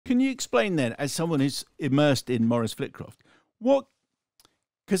Can you explain then, as someone who's immersed in Maurice Flitcroft, what?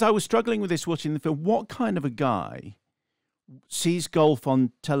 Because I was struggling with this watching the film. What kind of a guy sees golf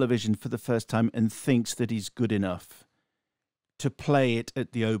on television for the first time and thinks that he's good enough to play it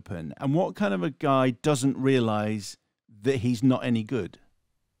at the Open? And what kind of a guy doesn't realise that he's not any good?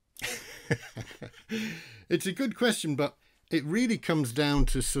 It's a good question, but it really comes down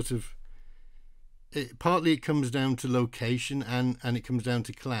to partly it comes down to location and it comes down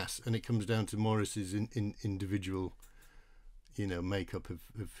to class, and it comes down to Maurice's individual, makeup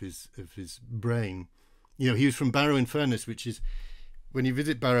of his brain. He was from Barrow in Furness, which is, when you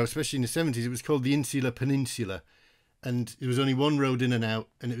visit Barrow, especially in the 70s, it was called the Insular Peninsula, and there was only one road in and out,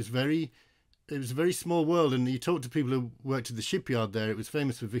 and it was a very small world. And you talk to people who worked at the shipyard there. It was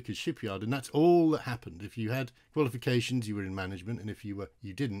famous for Vickers Shipyard, and that's all that happened. If you had qualifications, you were in management, and if you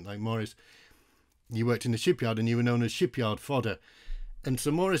didn't, like Maurice, you worked in the shipyard and you were known as shipyard fodder. And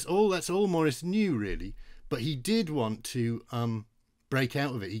so Maurice, that's all Maurice knew, really. But he did want to break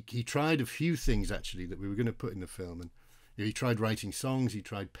out of it. He tried a few things, actually, that we were going to put in the film. And he tried writing songs, he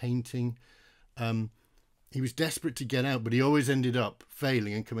tried painting. He was desperate to get out, but he always ended up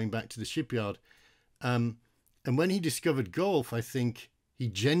failing and coming back to the shipyard. And when he discovered golf, I think he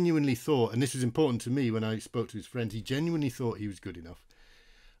genuinely thought, and this was important to me when I spoke to his friends, he genuinely thought he was good enough.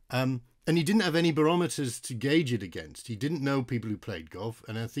 And he didn't have any barometers to gauge it against. He didn't know people who played golf.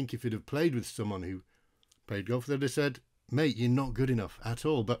 And I think if he'd have played with someone who played golf, they'd have said, mate, you're not good enough at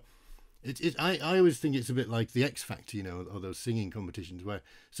all. But I always think it's a bit like the X Factor, or those singing competitions where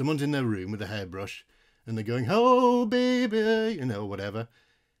someone's in their room with a hairbrush and they're going, oh, baby, whatever.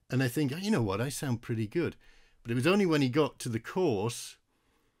 And they think, you know what, I sound pretty good. But it was only when he got to the course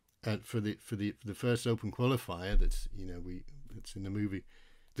for the first Open qualifier that's in the movie,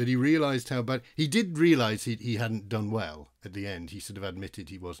 that he realised how bad. He did realise he hadn't done well at the end. He sort of admitted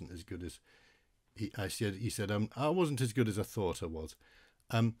he wasn't as good as he said, I wasn't as good as I thought I was.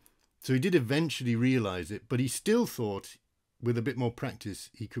 So he did eventually realise it, but he still thought with a bit more practice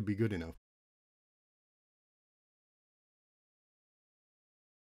he could be good enough.